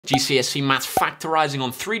GCSE maths factorizing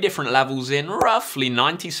on 3 different levels in roughly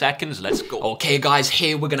 90 seconds. Let's go. Okay guys,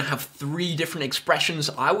 here we're gonna have 3 different expressions,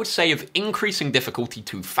 I would say of increasing difficulty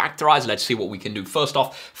to factorize. Let's see what we can do. First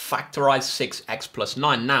off, factorize 6x plus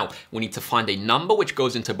 9. Now, we need to find a number which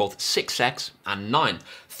goes into both 6x and 9.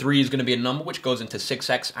 3 is going to be a number which goes into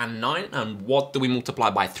 6x and 9. And what do we multiply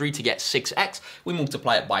by 3 to get 6x? We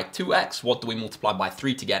multiply it by 2x. What do we multiply by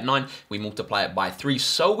 3 to get 9? We multiply it by 3.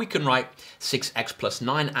 So we can write 6x plus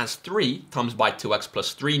 9 as 3 times by 2x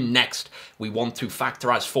plus 3. Next, we want to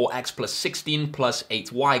factorize 4x plus 16 plus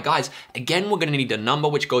 8y. Guys, again, we're going to need a number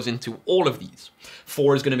which goes into all of these.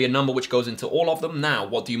 4 is going to be a number which goes into all of them. Now,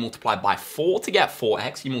 what do you multiply by 4 to get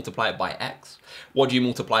 4x? You multiply it by x. What do you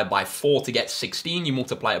multiply by 4 to get 16? You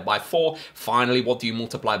multiply it by 4. Finally, what do you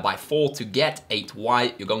multiply by 4 to get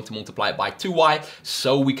 8y? You're going to multiply it by 2y.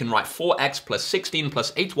 So we can write 4x plus 16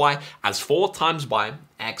 plus 8y as 4 times by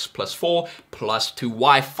x plus 4 plus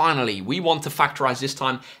 2y. Finally, we want to factorize this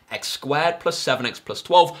time x squared plus 7x plus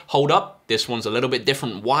 12. Hold up. This one's a little bit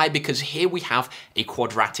different. Why? Because here we have a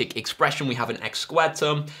quadratic expression. We have an x squared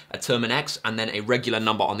term, a term in x, and then a regular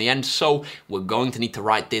number on the end. So we're going to need to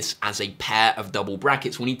write this as a pair of double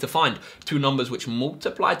brackets. We need to find 2 numbers which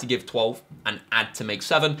multiply to give 12 and add to make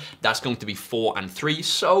 7. That's going to be 4 and 3.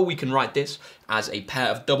 So we can write this as a pair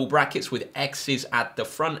of double brackets with x's at the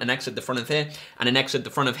front, an x at the front of here, and an x at the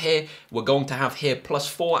front of here. We're going to have here plus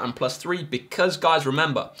 4 and plus 3 because, guys,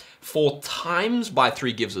 remember, 4 times by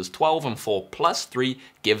 3 gives us 12 and 4 plus 3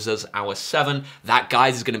 gives us our 7. That,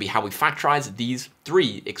 guys, is going to be how we factorize these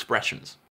 3 expressions.